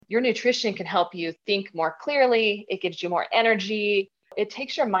your nutrition can help you think more clearly. It gives you more energy. It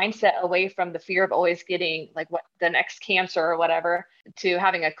takes your mindset away from the fear of always getting like what the next cancer or whatever, to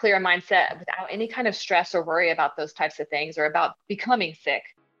having a clear mindset without any kind of stress or worry about those types of things or about becoming sick.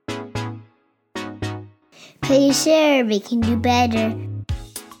 Please share, we can do better.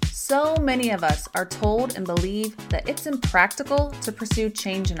 So many of us are told and believe that it's impractical to pursue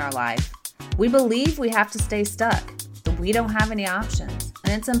change in our life. We believe we have to stay stuck, that we don't have any options,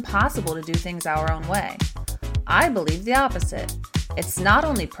 and it's impossible to do things our own way. I believe the opposite. It's not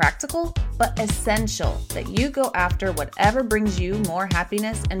only practical, but essential that you go after whatever brings you more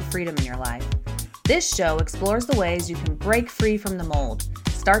happiness and freedom in your life. This show explores the ways you can break free from the mold,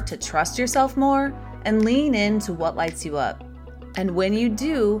 start to trust yourself more, and lean into what lights you up. And when you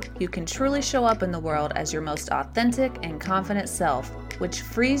do, you can truly show up in the world as your most authentic and confident self, which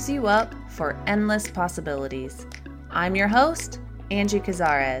frees you up for endless possibilities. I'm your host, Angie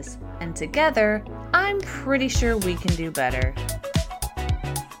Cazares, and together, I'm pretty sure we can do better.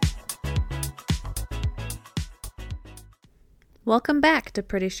 Welcome back to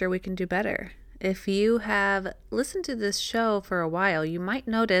Pretty Sure We Can Do Better. If you have listened to this show for a while, you might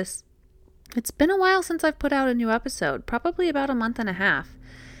notice it's been a while since I've put out a new episode, probably about a month and a half.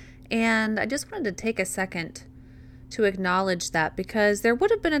 And I just wanted to take a second to acknowledge that, because there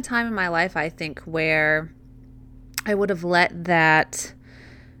would have been a time in my life, I think, where I would have let that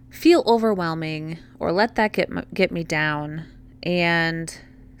feel overwhelming or let that get me down and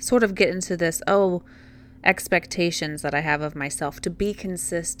sort of get into this, expectations that I have of myself to be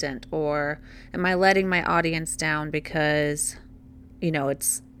consistent, or am I letting my audience down because,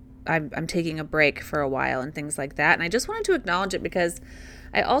 I'm taking a break for a while and things like that. And I just wanted to acknowledge it because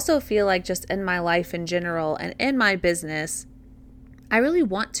I also feel like just in my life in general and in my business, I really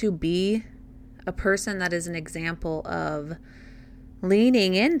want to be a person that is an example of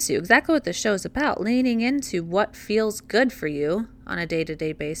leaning into exactly what the show is about, leaning into what feels good for you on a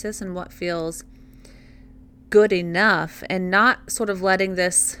day-to-day basis and what feels good enough, and not sort of letting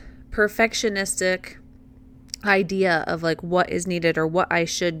this perfectionistic idea of like what is needed or what I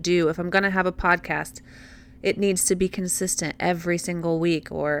should do. If I'm going to have a podcast, it needs to be consistent every single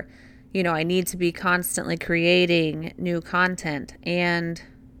week, or, I need to be constantly creating new content. And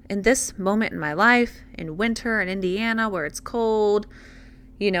in this moment in my life, in winter in Indiana where it's cold,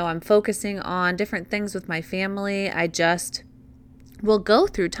 I'm focusing on different things with my family. I just will go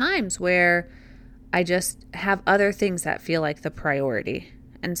through times where I just have other things that feel like the priority.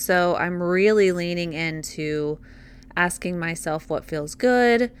 And so I'm really leaning into asking myself what feels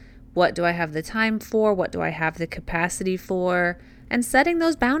good, what do I have the time for, what do I have the capacity for, and setting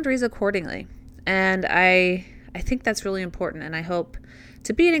those boundaries accordingly. And I think that's really important, and I hope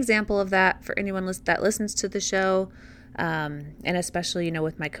to be an example of that for anyone that listens to the show, and especially,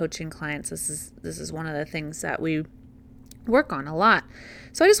 with my coaching clients. This is one of the things that we work on a lot.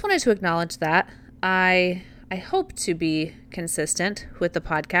 So I just wanted to acknowledge that. I hope to be consistent with the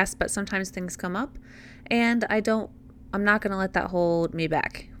podcast, but sometimes things come up and I'm not going to let that hold me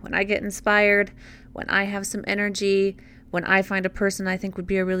back. When I get inspired, when I have some energy, when I find a person I think would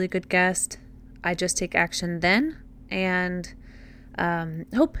be a really good guest, I just take action then, and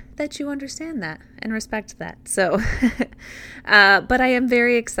hope that you understand that and respect that. So, but I am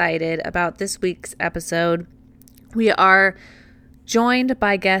very excited about this week's episode. We are joined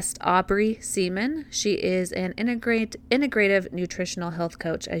by guest Aubree Seaman. She is an integrative nutritional health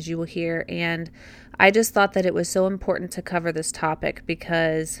coach, as you will hear, and I just thought that it was so important to cover this topic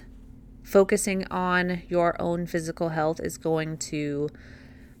because focusing on your own physical health is going to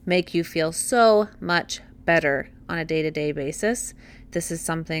make you feel so much better on a day-to-day basis. This is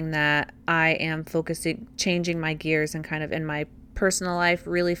something that I am changing my gears and kind of in my personal life,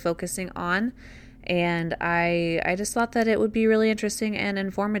 really focusing on. And I just thought that it would be really interesting and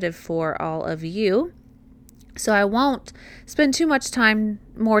informative for all of you. So I won't spend too much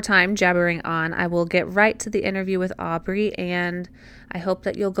more time jabbering on. I will get right to the interview with Aubree, and I hope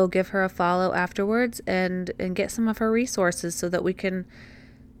that you'll go give her a follow afterwards and get some of her resources so that we can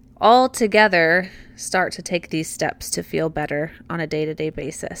all together start to take these steps to feel better on a day-to-day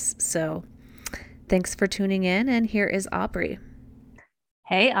basis. So thanks for tuning in, and here is Aubree.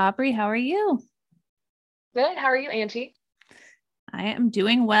 Hey, Aubree, how are you? Good. How are you, Angie? I am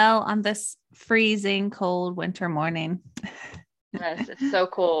doing well on this freezing cold winter morning. Yes, it's so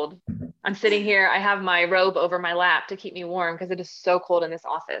cold. I'm sitting here. I have my robe over my lap to keep me warm because it is so cold in this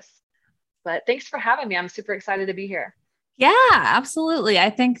office. But thanks for having me. I'm super excited to be here. Yeah, absolutely. I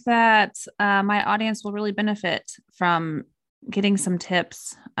think that my audience will really benefit from getting some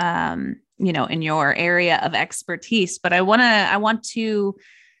tips, in your area of expertise. But I want to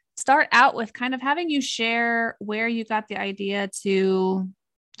start out with kind of having you share where you got the idea to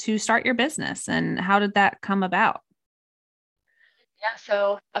start your business and how did that come about? Yeah,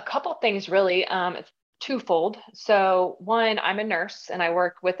 so a couple things really. It's twofold. So one, I'm a nurse and I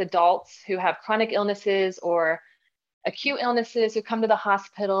work with adults who have chronic illnesses or acute illnesses who come to the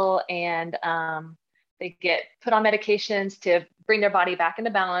hospital and they get put on medications to bring their body back into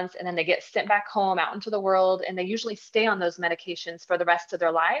balance, and then they get sent back home out into the world, and they usually stay on those medications for the rest of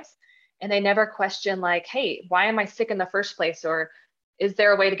their lives. And they never question like, hey, why am I sick in the first place? Or is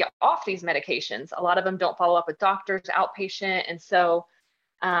there a way to get off these medications? A lot of them don't follow up with doctors, outpatient. And so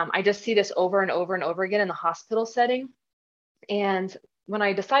I just see this over and over and over again in the hospital setting. And when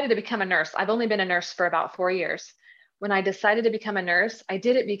I decided to become a nurse, I've only been a nurse for about 4 years. When I decided to become a nurse, I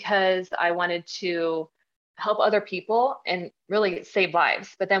did it because I wanted to help other people and really save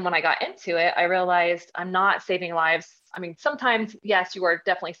lives. But then when I got into it, I realized I'm not saving lives. I mean, sometimes, yes, you are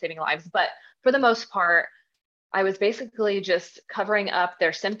definitely saving lives, but for the most part, I was basically just covering up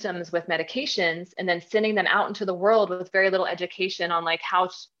their symptoms with medications and then sending them out into the world with very little education on like how,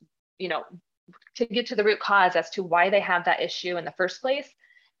 you know, to get to the root cause as to why they have that issue in the first place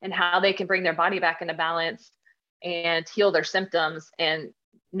and how they can bring their body back into balance and heal their symptoms and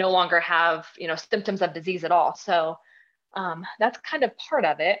no longer have, symptoms of disease at all. So that's kind of part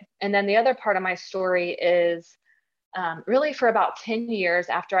of it. And then the other part of my story is really for about 10 years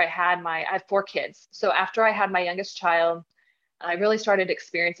after I had 4 kids. So after I had my youngest child, I really started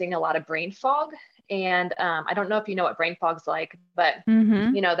experiencing a lot of brain fog. And I don't know if you know what brain fog's like, but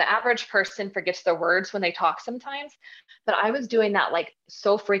the average person forgets their words when they talk sometimes. But I was doing that like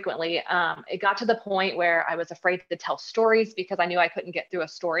so frequently. It got to the point where I was afraid to tell stories because I knew I couldn't get through a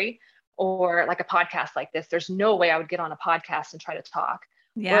story, or like a podcast like this. There's no way I would get on a podcast and try to talk.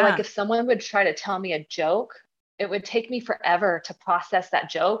 Yeah. Or like if someone would try to tell me a joke, it would take me forever to process that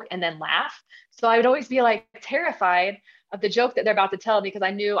joke and then laugh. So I would always be like terrified of the joke that they're about to tell because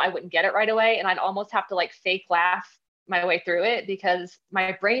I knew I wouldn't get it right away. And I'd almost have to like fake laugh my way through it because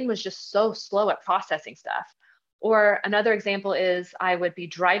my brain was just so slow at processing stuff. Or another example is I would be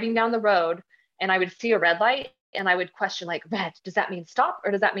driving down the road and I would see a red light and I would question like, red, does that mean stop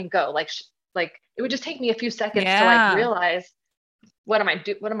or does that mean go? Like it would just take me a few seconds to like realize what am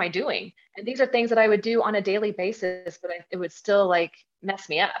I doing? And these are things that I would do on a daily basis, but it would still like mess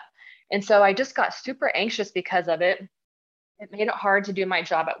me up. And so I just got super anxious because of it. It made it hard to do my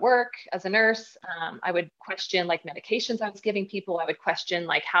job at work as a nurse. I would question like medications I was giving people. I would question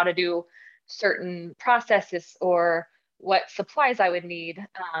like how to do certain processes or what supplies I would need,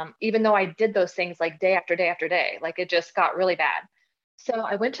 even though I did those things like day after day after day. Like it just got really bad. So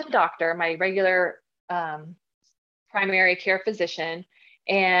I went to the doctor, my regular primary care physician,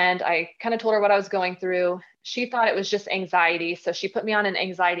 and I kind of told her what I was going through. She thought it was just anxiety. So she put me on an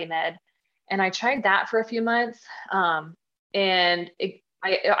anxiety med. And I tried that for a few months. I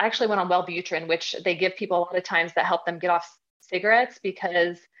actually went on Wellbutrin, which they give people a lot of times that help them get off cigarettes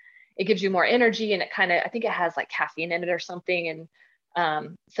because it gives you more energy and I think it has like caffeine in it or something.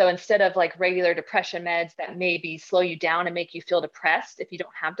 And so instead of like regular depression meds that maybe slow you down and make you feel depressed if you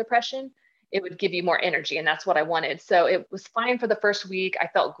don't have depression, it would give you more energy. And that's what I wanted. So it was fine for the first week. I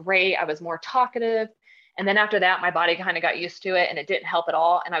felt great. I was more talkative. And then after that, my body kind of got used to it and it didn't help at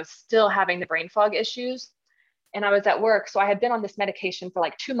all. And I was still having the brain fog issues. And I was at work. So I had been on this medication for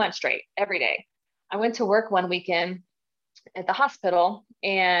like 2 months straight every day. I went to work one weekend at the hospital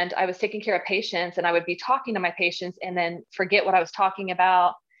and I was taking care of patients and I would be talking to my patients and then forget what I was talking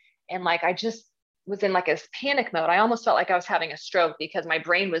about. And like, I just was in like a panic mode. I almost felt like I was having a stroke because my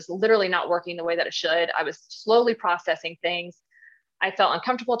brain was literally not working the way that it should. I was slowly processing things. I felt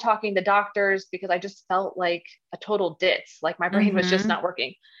uncomfortable talking to doctors because I just felt like a total ditz. Like my brain was just not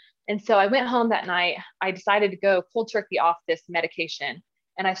working. And so I went home that night. I decided to go cold turkey off this medication.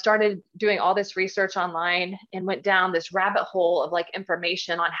 And I started doing all this research online and went down this rabbit hole of like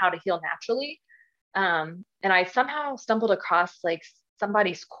information on how to heal naturally. And I somehow stumbled across like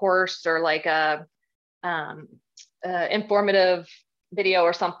somebody's course or like a informative video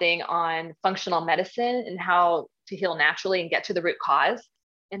or something on functional medicine and how to heal naturally and get to the root cause.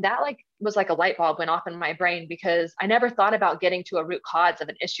 And that like was like a light bulb went off in my brain because I never thought about getting to a root cause of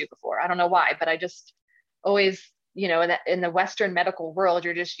an issue before. I don't know why, but I just always, in the Western medical world,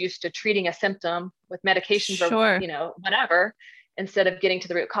 you're just used to treating a symptom with medications or, whatever, instead of getting to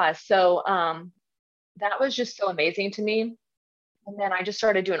the root cause. So that was just so amazing to me. And then I just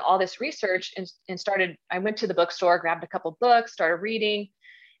started doing all this research and I went to the bookstore, grabbed a couple books, started reading,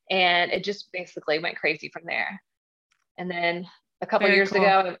 and it just basically went crazy from there. And then a couple years ago,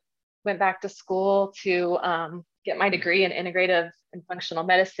 I went back to school to get my degree in integrative and functional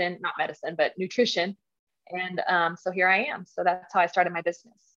medicine, not medicine, but nutrition. And so here I am. So that's how I started my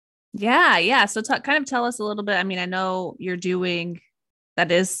business. Yeah. Yeah. So kind of tell us a little bit. I mean, I know you're doing,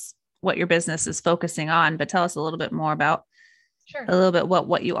 that is what your business is focusing on, but tell us a little bit more about Sure. a little bit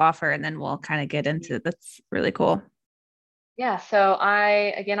what you offer, and then we'll kind of get into, that's really cool. Yeah. So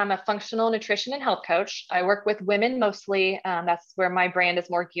I'm a functional nutrition and health coach. I work with women mostly. That's where my brand is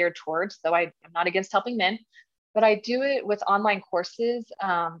more geared towards. So I'm not against helping men, but I do it with online courses.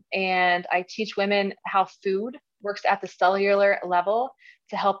 And I teach women how food works at the cellular level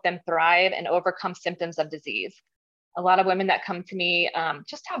to help them thrive and overcome symptoms of disease. A lot of women that come to me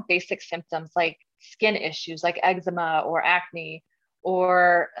just have basic symptoms like skin issues, like eczema or acne,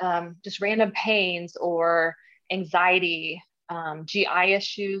 or just random pains or anxiety, GI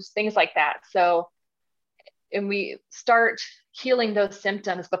issues, things like that. So, and we start healing those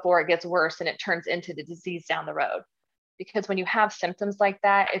symptoms before it gets worse and it turns into the disease down the road. Because when you have symptoms like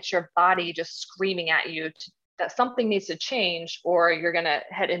that, it's your body just screaming at you that something needs to change or you're going to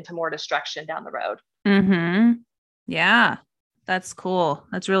head into more destruction down the road. Mm-hmm. Yeah, that's cool.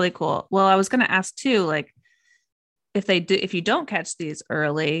 That's really cool. Well, I was going to ask too, like, if you don't catch these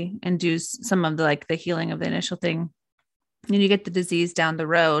early and do some of the, like the healing of the initial thing, and you get the disease down the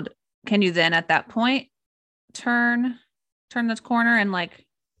road, can you then at that point turn the corner and like?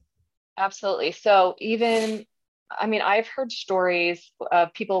 Absolutely. So I've heard stories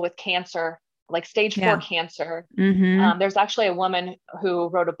of people with cancer, like stage 4 cancer. Mm-hmm. There's actually a woman who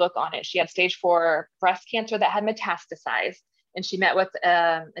wrote a book on it. She had stage 4 breast cancer that had metastasized, and she met with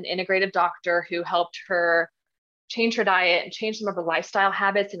an integrative doctor who helped her change her diet and change some of her lifestyle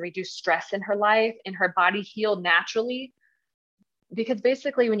habits and reduce stress in her life, and her body healed naturally. Because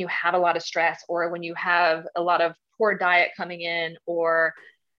basically when you have a lot of stress, or when you have a lot of poor diet coming in, or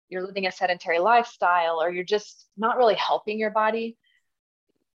you're living a sedentary lifestyle, or you're just not really helping your body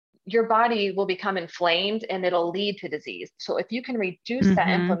will become inflamed and it'll lead to disease. So if you can reduce that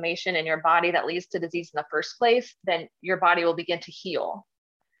inflammation in your body that leads to disease in the first place, then your body will begin to heal.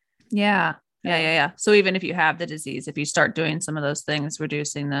 Yeah. Yeah. So even if you have the disease, if you start doing some of those things,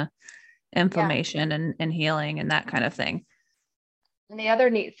 reducing the inflammation and healing and that kind of thing. And the other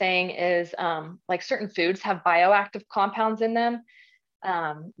neat thing is like certain foods have bioactive compounds in them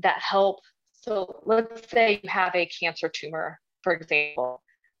that help. So let's say you have a cancer tumor, for example.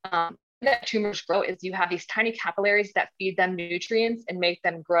 That tumors grow is you have these tiny capillaries that feed them nutrients and make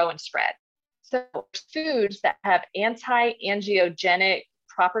them grow and spread. So foods that have anti-angiogenic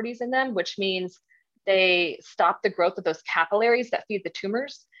properties in them, which means they stop the growth of those capillaries that feed the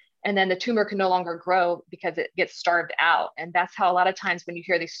tumors. And then the tumor can no longer grow because it gets starved out. And that's how a lot of times when you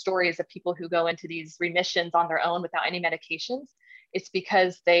hear these stories of people who go into these remissions on their own without any medications, it's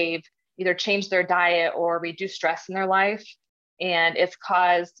because they've either changed their diet or reduced stress in their life. And it's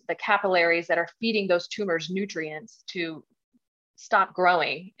caused the capillaries that are feeding those tumors nutrients to stop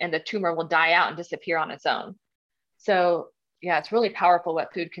growing, and the tumor will die out and disappear on its own. So yeah, it's really powerful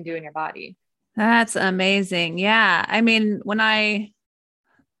what food can do in your body. That's amazing. Yeah. I mean, when I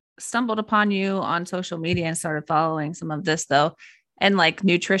stumbled upon you on social media and started following some of this though, and like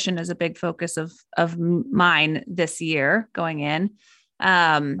nutrition is a big focus of mine this year going in.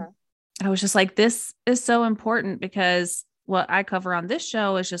 I was just like, this is so important, because what I cover on this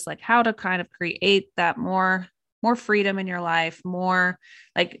show is just like how to kind of create that more freedom in your life, more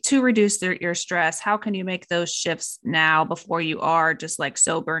like to reduce your stress. How can you make those shifts now before you are just like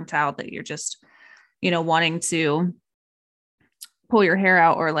so burnt out that you're just, wanting to pull your hair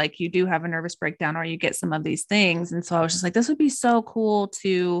out, or like you do have a nervous breakdown, or you get some of these things. And so I was just like, this would be so cool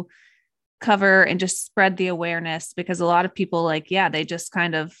to cover and just spread the awareness, because a lot of people they just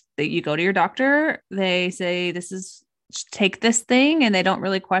kind of, you go to your doctor, they say, take this thing, and they don't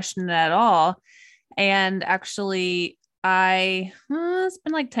really question it at all. And actually it's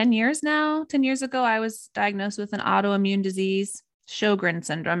been like 10 years now. 10 years ago, I was diagnosed with an autoimmune disease. Sjogren's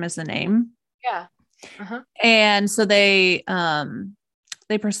syndrome is the name. Yeah. Uh-huh. And so they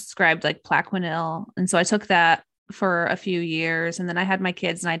prescribed like Plaquenil. And so I took that for a few years, and then I had my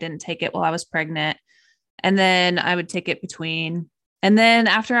kids and I didn't take it while I was pregnant. And then I would take it between. And then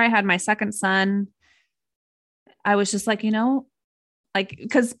after I had my second son, I was just like,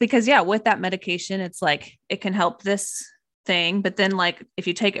 because yeah, with that medication, it's like, it can help this thing, but then like, if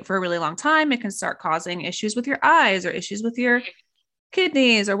you take it for a really long time, it can start causing issues with your eyes or issues with your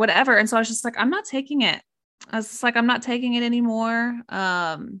kidneys or whatever. And so I was just like, I'm not taking it. I was just like, I'm not taking it anymore.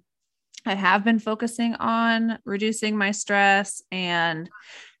 I have been focusing on reducing my stress, and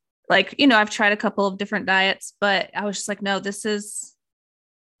like, I've tried a couple of different diets, but I was just like, no, this is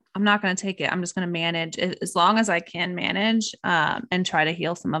I'm not going to take it. I'm just going to manage it as long as I can manage, and try to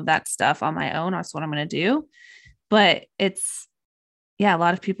heal some of that stuff on my own. That's what I'm going to do. But it's, yeah, a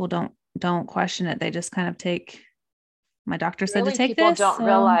lot of people don't question it. They just kind of take, my doctor said to Really, take people this. don't So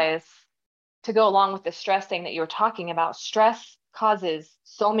realize, to go along with the stress thing that you were talking about, stress causes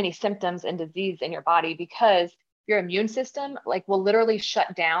so many symptoms and disease in your body because your immune system like will literally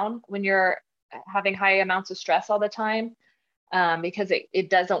shut down when you're having high amounts of stress all the time, because it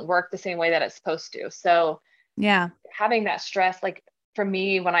doesn't work the same way that it's supposed to. So yeah. having that stress, like for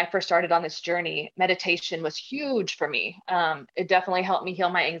me, when I first started on this journey, meditation was huge for me. It definitely helped me heal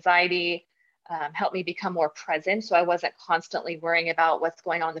my anxiety, helped me become more present. So I wasn't constantly worrying about what's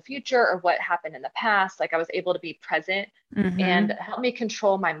going on in the future or what happened in the past. Like I was able to be present, and Mm-hmm. helped me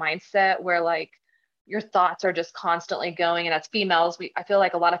control my mindset where like your thoughts are just constantly going. And as females, I feel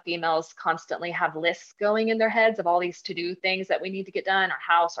like a lot of females constantly have lists going in their heads of all these to-do things that we need to get done, our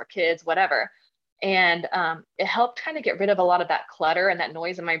house, our kids, whatever. And it helped kind of get rid of a lot of that clutter and that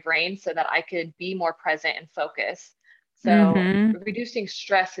noise in my brain so that I could be more present and focus. So Mm-hmm. reducing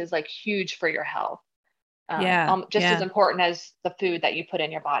stress is like huge for your health, Yeah. just as Yeah. important as the food that you put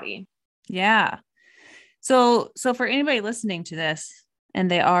in your body. Yeah. So for anybody listening to this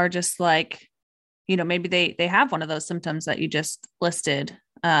and they are just like, maybe they have one of those symptoms that you just listed,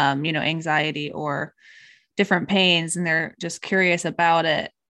 anxiety or different pains, and they're just curious about it,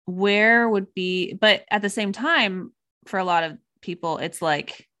 where would be, but at the same time, for a lot of people, it's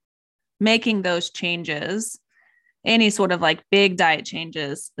like making those changes, any sort of like big diet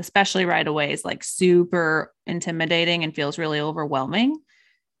changes, especially right away, is like super intimidating and feels really overwhelming.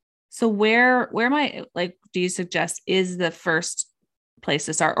 So where am I, like, do you suggest is the first place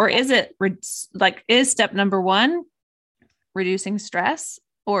to start, or is it like, is step number one reducing stress,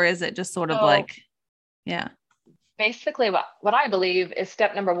 or is it just sort of So like, yeah, basically what I believe is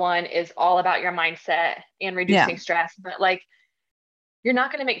step number one is all about your mindset and yeah, reducing stress. But like you're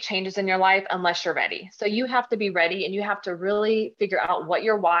not going to make changes in your life unless you're ready. So you have to be ready and you have to really figure out what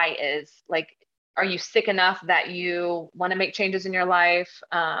your why is. Like, are you sick enough that you want to make changes in your life?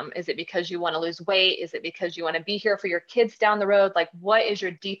 Is it because you want to lose weight? Is it because you want to be here for your kids down the road? Like, what is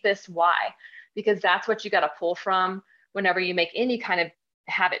your deepest why? Because that's what you got to pull from whenever you make any kind of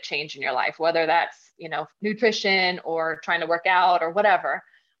habit change in your life, whether that's, nutrition or trying to work out or whatever.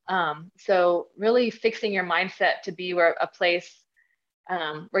 So really fixing your mindset to be where a place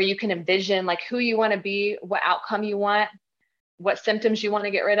where you can envision like who you want to be, what outcome you want, what symptoms you want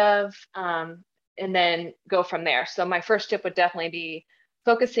to get rid of, and then go from there. So my first tip would definitely be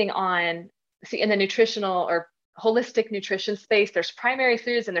focusing on, see, in the nutritional or holistic nutrition space, there's primary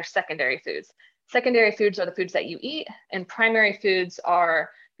foods and there's secondary foods. Secondary foods are the foods that you eat, and primary foods are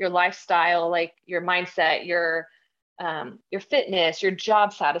your lifestyle, like your mindset, your fitness, your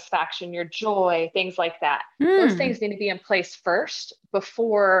job satisfaction, your joy, things like that. Those mm, things need to be in place first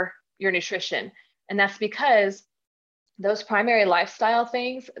before your nutrition. And that's because those primary lifestyle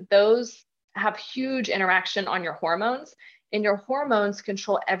things, those have huge interaction on your hormones, and your hormones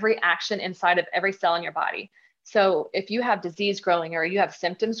control every action inside of every cell in your body. So if you have disease growing or you have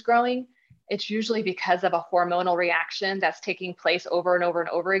symptoms growing, it's usually because of a hormonal reaction that's taking place over and over and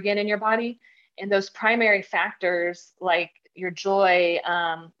over again in your body. And those primary factors, like your joy,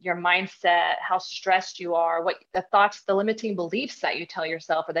 your mindset, how stressed you are, what the thoughts, the limiting beliefs that you tell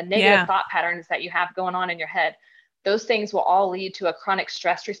yourself, or the negative yeah, thought patterns that you have going on in your head, those things will all lead to a chronic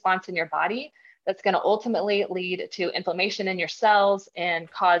stress response in your body that's going to ultimately lead to inflammation in your cells and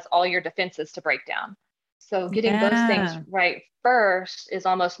cause all your defenses to break down. So getting those things yeah. right first is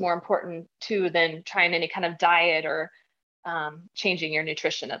almost more important too than trying any kind of diet or changing your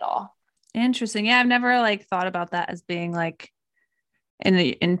nutrition at all. Interesting. Yeah, I've never like thought about that as being like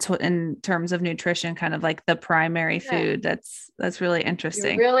in terms of nutrition, kind of like the primary Yeah. food. That's really You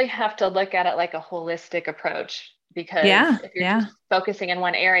interesting. really have to look at it like a holistic approach, because Yeah, if you're yeah. just focusing in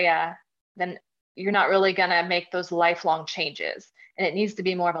one area, then you're not really going to make those lifelong changes. And it needs to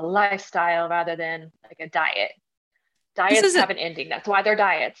be more of a lifestyle rather than like a diet. This Diets isn't, have an ending. That's why they're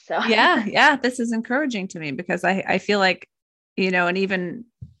diets. So, yeah, yeah. This is encouraging to me because I feel like, and even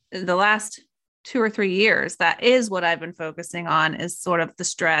the last 2 or 3 years, that is what I've been focusing on, is sort of the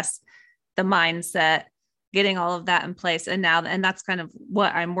stress, the mindset, getting all of that in place. And that's kind of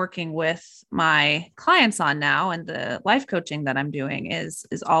what I'm working with my clients on now. And the life coaching that I'm doing is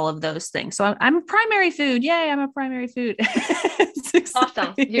all of those things. So I'm a primary food. Yay. I'm a primary food. It's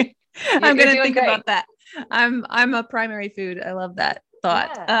awesome. exciting. I'm You're going to doing think about great. that. I'm a primary food. I love that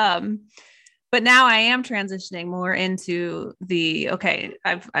thought. Yeah. But now I am transitioning more into the, okay,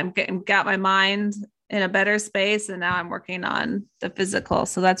 got my mind in a better space. And now I'm working on the physical.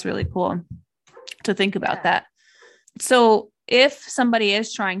 So that's really cool to think about that. So if somebody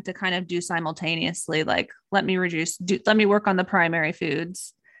is trying to kind of do simultaneously, like let me work on the primary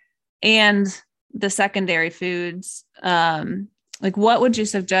foods and the secondary foods, like what would you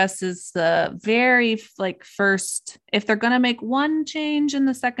suggest is the very like first, if they're going to make one change in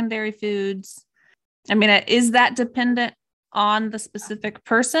the secondary foods? I mean, is that dependent on the specific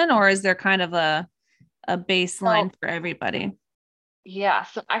person, or is there kind of a baseline for everybody? Yeah.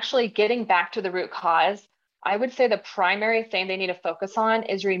 So actually getting back to the root cause, I would say the primary thing they need to focus on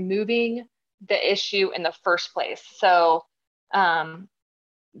is removing the issue in the first place. So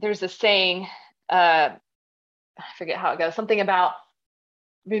there's a saying, I forget how it goes, something about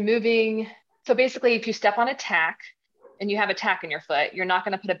removing. So basically, if you step on a tack and you have a tack in your foot, you're not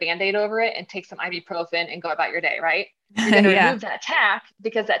going to put a Band-Aid over it and take some ibuprofen and go about your day, right? You're going to remove that tack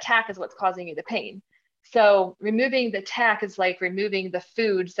because that tack is what's causing you the pain. So removing the tack is like removing the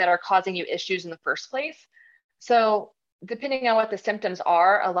foods that are causing you issues in the first place. So depending on what the symptoms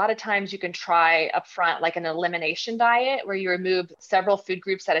are, a lot of times you can try upfront like an elimination diet where you remove several food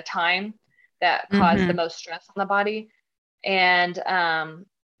groups at a time that cause the most stress on the body. And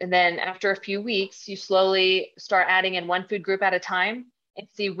then after a few weeks, you slowly start adding in one food group at a time and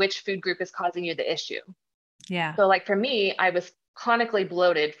see which food group is causing you the issue. Yeah. So like for me, I was chronically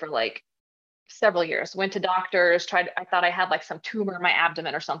bloated for like several years, went to doctors, I thought I had like some tumor in my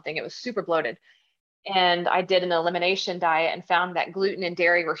abdomen or something. It was super bloated. And I did an elimination diet and found that gluten and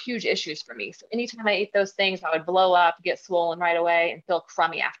dairy were huge issues for me. So anytime I ate those things, I would blow up, get swollen right away, and feel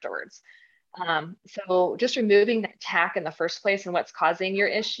crummy afterwards. So just removing that tack in the first place and what's causing your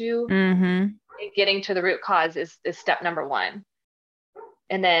issue and getting to the root cause is step number one.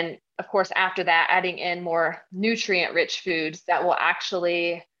 And then, of course, after that, adding in more nutrient-rich foods that will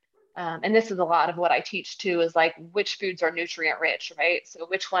actually, and this is a lot of what I teach too, is like which foods are nutrient-rich, right? So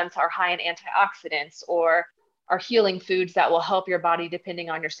which ones are high in antioxidants or are healing foods that will help your body depending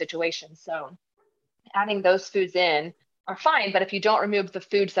on your situation. So adding those foods in are fine, but if you don't remove the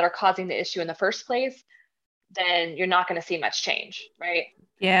foods that are causing the issue in the first place, then you're not going to see much change, right?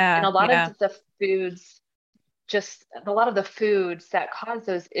 Yeah. And a lot of the foods that cause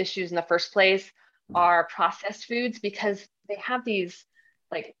those issues in the first place are processed foods because they have these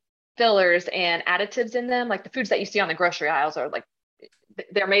like fillers and additives in them. Like the foods that you see on the grocery aisles are like,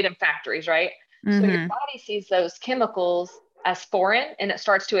 they're made in factories, right? So your body sees those chemicals as foreign and it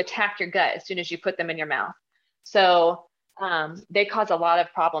starts to attack your gut as soon as you put them in your mouth. So they cause a lot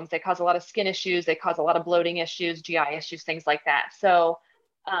of problems. They cause a lot of skin issues. They cause a lot of bloating issues, GI issues, things like that. So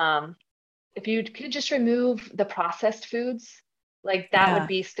if you could just remove the processed foods, like that would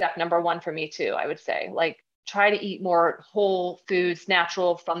be step number one for me too, I would say. Like try to eat more whole foods,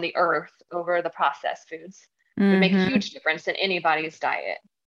 natural from the earth over the processed foods. It would make a huge difference in anybody's diet.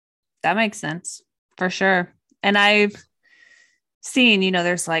 That makes sense for sure. And I've seen,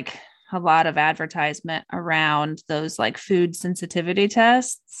 there's like a lot of advertisement around those like food sensitivity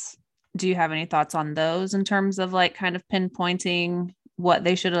tests. Do you have any thoughts on those in terms of like kind of pinpointing what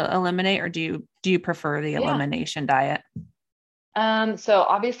they should eliminate, or do you prefer the elimination diet? So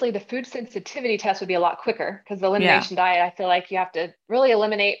obviously the food sensitivity test would be a lot quicker because the elimination diet, I feel like you have to really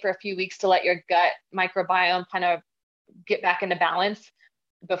eliminate for a few weeks to let your gut microbiome kind of get back into balance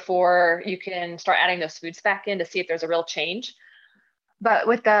before you can start adding those foods back in to see if there's a real change. But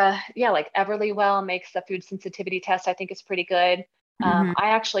with like Everlywell makes the food sensitivity test, I think is pretty good. I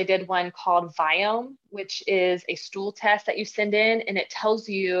actually did one called Viome, which is a stool test that you send in, and it tells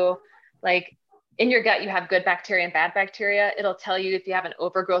you like in your gut, you have good bacteria and bad bacteria. It'll tell you if you have an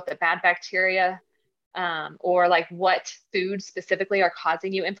overgrowth of bad bacteria or like what foods specifically are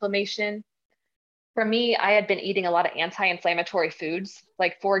causing you inflammation. For me, I had been eating a lot of anti-inflammatory foods.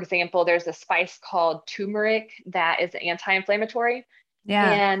 Like, for example, there's a spice called turmeric that is anti-inflammatory.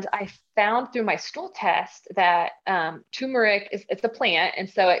 Yeah. And I found through my stool test that turmeric it's a plant. And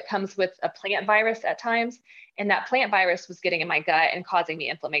so it comes with a plant virus at times. And that plant virus was getting in my gut and causing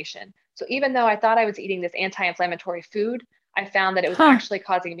me inflammation. So even though I thought I was eating this anti-inflammatory food, I found that it was actually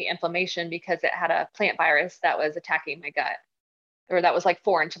causing me inflammation because it had a plant virus that was attacking my gut, or that was like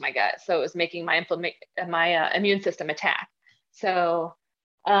foreign to my gut. So it was making my immune system attack. So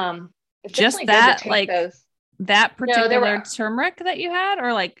it's just that, like those. That particular turmeric that you had,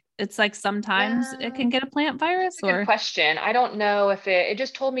 or like it's like sometimes it can get a plant virus? That's a good question. I don't know if it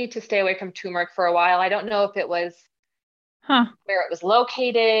just told me to stay away from turmeric for a while. I don't know if it was where it was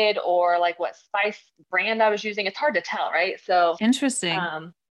located or like what spice brand I was using. It's hard to tell, right? So interesting.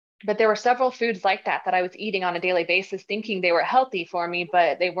 But there were several foods like that I was eating on a daily basis, thinking they were healthy for me,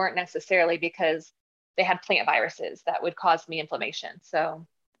 but they weren't necessarily because they had plant viruses that would cause me inflammation. So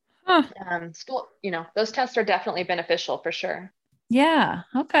Huh. school, those tests are definitely beneficial for sure. Yeah.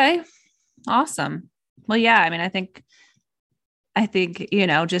 Okay. Awesome. Well, yeah, I mean, I think,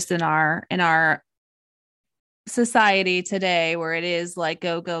 just in our society today where it is like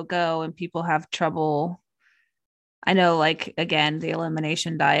go, go, go, and people have trouble. I know, like, again, the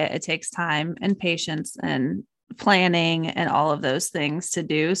elimination diet, it takes time and patience and planning and all of those things to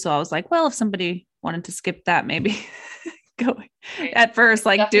do. So I was like, well, if somebody wanted to skip that, maybe go Right. at first, It's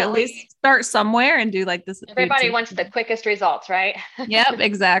like do at definitely, least start somewhere and do like this food everybody wants the quickest results, right? Yep,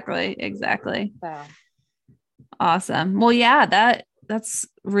 exactly. Exactly. So Awesome. Well, yeah, that's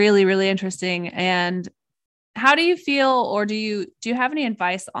really, really interesting. And how do you feel, or do you have any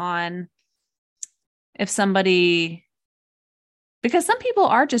advice on if somebody, because some people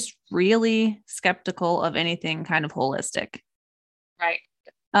are just really skeptical of anything kind of holistic. right.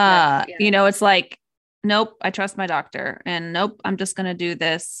 Yeah. It's like, nope, I trust my doctor, and nope, I'm just going to do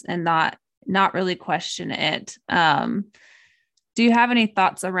this and not really question it. Do you have any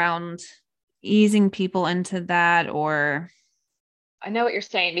thoughts around easing people into that, or I know what you're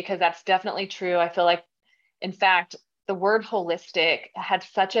saying because that's definitely true. I feel like, in fact, the word holistic had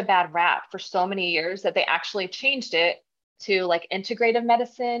such a bad rap for so many years that they actually changed it to like integrative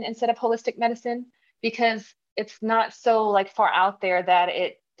medicine instead of holistic medicine, because it's not so like far out there that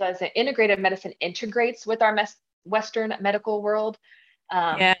it doesn't. Integrative medicine integrates with our Western medical world,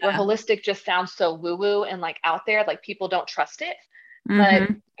 where yeah? holistic just sounds so woo woo and like out there, like people don't trust it. But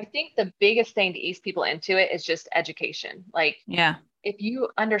Mm-hmm. I think the biggest thing to ease people into it is just education. Like, Yeah. if you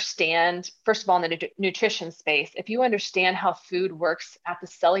understand, first of all, in the nutrition space, if you understand how food works at the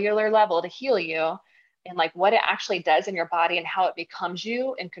cellular level to heal you, and like what it actually does in your body and how it becomes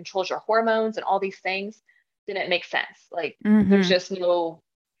you and controls your hormones and all these things, then it makes sense. Like, there's Mm-hmm. just no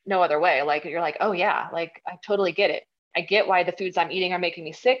other way. Like, you're like, oh yeah, like I totally get it. I get why the foods I'm eating are making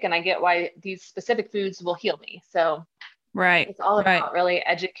me sick, and I get why these specific foods will heal me. So Right. it's all Right. about really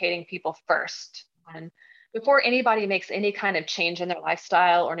educating people first. And before anybody makes any kind of change in their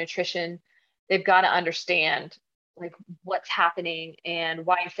lifestyle or nutrition, they've got to understand like what's happening and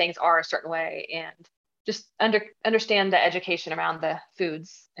why things are a certain way, and just understand the education around the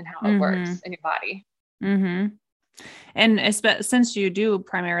foods and how it Mm-hmm. works in your body. Mm-hmm. And since you do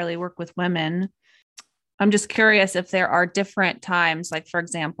primarily work with women, I'm just curious if there are different times, like for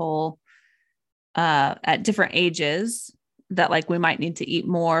example, at different ages that like we might need to eat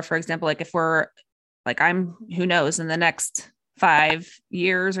more. For example, like if we're like who knows, in the next 5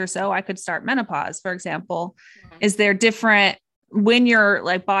 years or so, I could start menopause, for example. Mhm. Is there different when your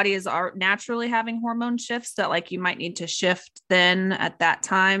like body is naturally having hormone shifts that like you might need to shift then at that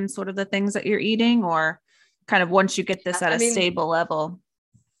time, sort of the things that you're eating, or kind of once you get this at I a mean, stable level?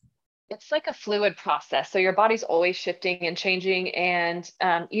 it's like a fluid process. So your body's always shifting and changing. And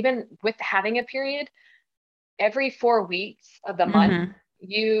even with having a period, every 4 weeks of the month,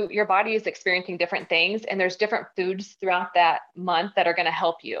 Mm-hmm. your body is experiencing different things, and there's different foods throughout that month that are going to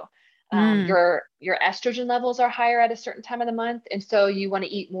help you. Mm. Your estrogen levels are higher at a certain time of the month, and so you want to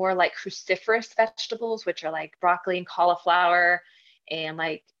eat more like cruciferous vegetables, which are like broccoli and cauliflower, and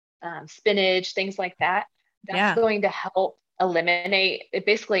like spinach, things like that. That's Yeah. going to help eliminate it.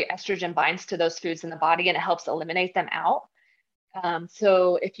 Basically, estrogen binds to those foods in the body, and it helps eliminate them out.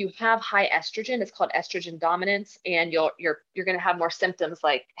 So if you have high estrogen, it's called estrogen dominance, and you're going to have more symptoms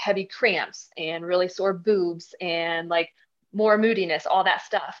like heavy cramps and really sore boobs and like more moodiness, all that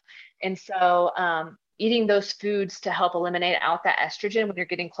stuff. And so eating those foods to help eliminate out that estrogen when you're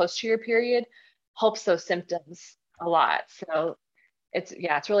getting close to your period helps those symptoms a lot. So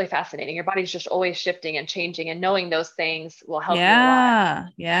it's really fascinating. Your body's just always shifting and changing, and knowing those things will help you a lot. Yeah.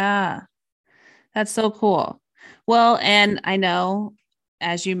 Yeah. That's so cool. Well, and I know,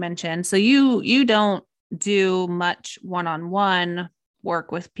 as you mentioned, so you don't do much one-on-one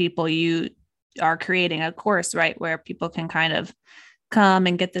work with people. You are creating a course, right, where people can kind of come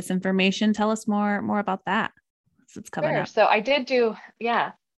and get this information. Tell us more about that. It's coming Sure. up. So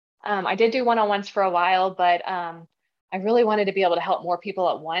yeah, I did do one-on-ones for a while, but I really wanted to be able to help more people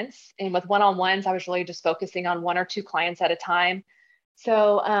at once. And with one-on-ones, I was really just focusing on one or two clients at a time.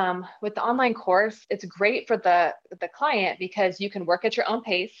 So with the online course, it's great for the client because you can work at your own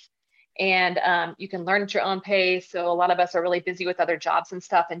pace, and you can learn at your own pace. So a lot of us are really busy with other jobs and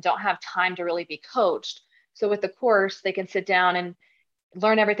stuff and don't have time to really be coached. So with the course, they can sit down and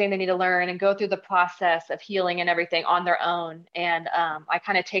learn everything they need to learn and go through the process of healing and everything on their own. And I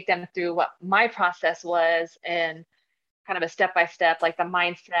kind of take them through what my process was, and kind of a step by step, like the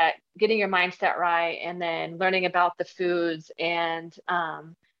mindset, getting your mindset right, and then learning about the foods, and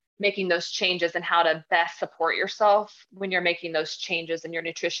making those changes and how to best support yourself when you're making those changes in your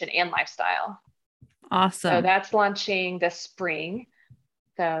nutrition and lifestyle. Awesome. So that's launching this spring.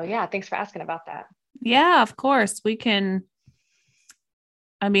 So yeah, thanks for asking about that. Yeah, of course. We can,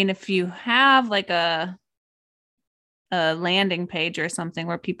 I mean, if you have like a landing page or something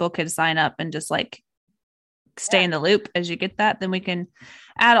where people could sign up and just like stay in the loop as you get that, then we can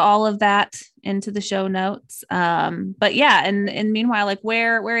add all of that into the show notes. But yeah, and meanwhile, like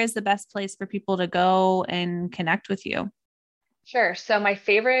where is the best place for people to go and connect with you? Sure. So my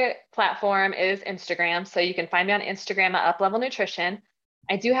favorite platform is Instagram. So you can find me on Instagram at UpLevel Nutrition.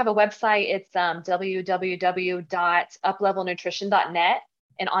 I do have a website. It's www.uplevelnutrition.net.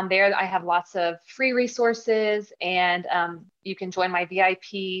 And on there, I have lots of free resources, and you can join my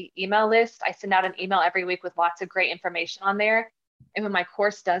VIP email list. I send out an email every week with lots of great information on there. And when my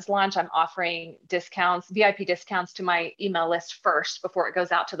course does launch, I'm offering discounts, VIP discounts to my email list first before it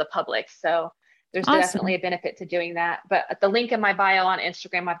goes out to the public. So there's definitely a benefit to doing that. But at the link in my bio on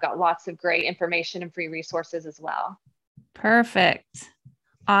Instagram, I've got lots of great information and free resources as well. Perfect.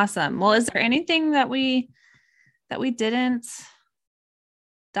 Awesome. Well, is there anything that we didn't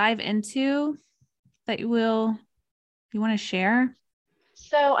dive into that you want to share?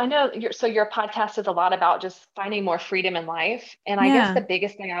 So I know your podcast is a lot about just finding more freedom in life. And I guess the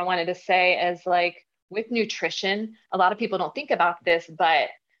biggest thing I wanted to say is like with nutrition, a lot of people don't think about this, but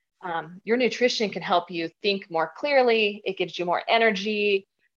your nutrition can help you think more clearly. It gives you more energy.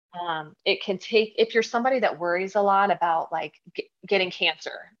 It can if you're somebody that worries a lot about like getting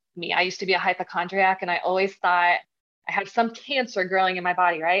cancer. I used to be a hypochondriac, and I always thought I had some cancer growing in my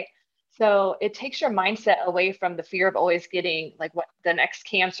body, right? So it takes your mindset away from the fear of always getting like what the next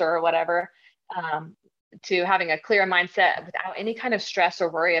cancer or whatever, to having a clear mindset without any kind of stress or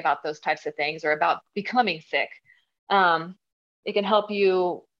worry about those types of things or about becoming sick. It can help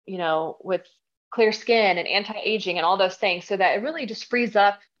you, with clear skin and anti-aging and all those things, so that it really just frees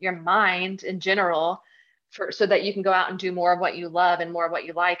up your mind in general so that you can go out and do more of what you love and more of what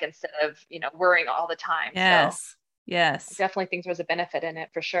you like instead of, worrying all the time. Yes. So yes. I definitely think there's a benefit in it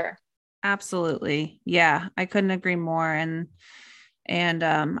for sure. Absolutely. Yeah. I couldn't agree more. And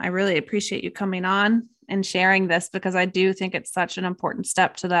I really appreciate you coming on and sharing this, because I do think it's such an important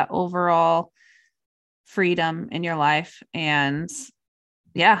step to that overall freedom in your life. And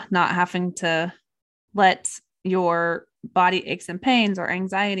not having to let your body aches and pains or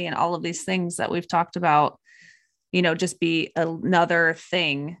anxiety and all of these things that we've talked about, just be another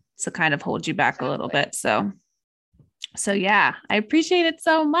thing to kind of hold you back a little bit. So yeah, I appreciate it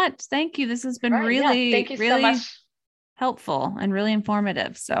so much. Thank you. This has been thank you really so much. Helpful and really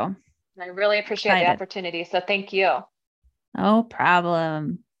informative. So I really appreciate the opportunity. So thank you. No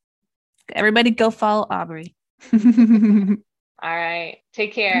problem. Everybody go follow Aubree. All right.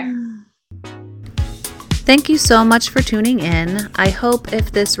 Take care. Thank you so much for tuning in. I hope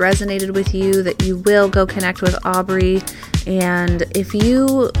if this resonated with you that you will go connect with Aubree. And if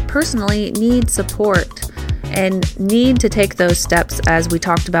you personally need support and need to take those steps, as we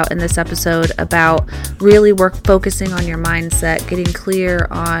talked about in this episode, about really focusing on your mindset, getting clear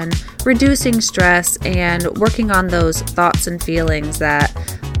on reducing stress, and working on those thoughts and feelings that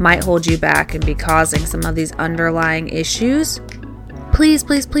might hold you back and be causing some of these underlying issues,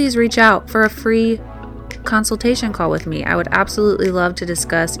 please reach out for a free consultation call with me. I would absolutely love to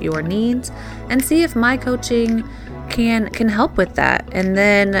discuss your needs and see if my coaching can help with that. And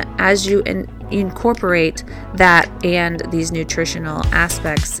then as you incorporate that and these nutritional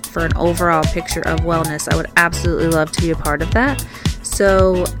aspects for an overall picture of wellness, I would absolutely love to be a part of that.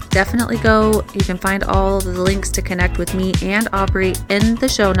 So definitely go. You can find all the links to connect with me and Aubree in the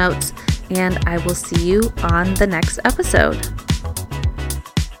show notes, and I will see you on the next episode.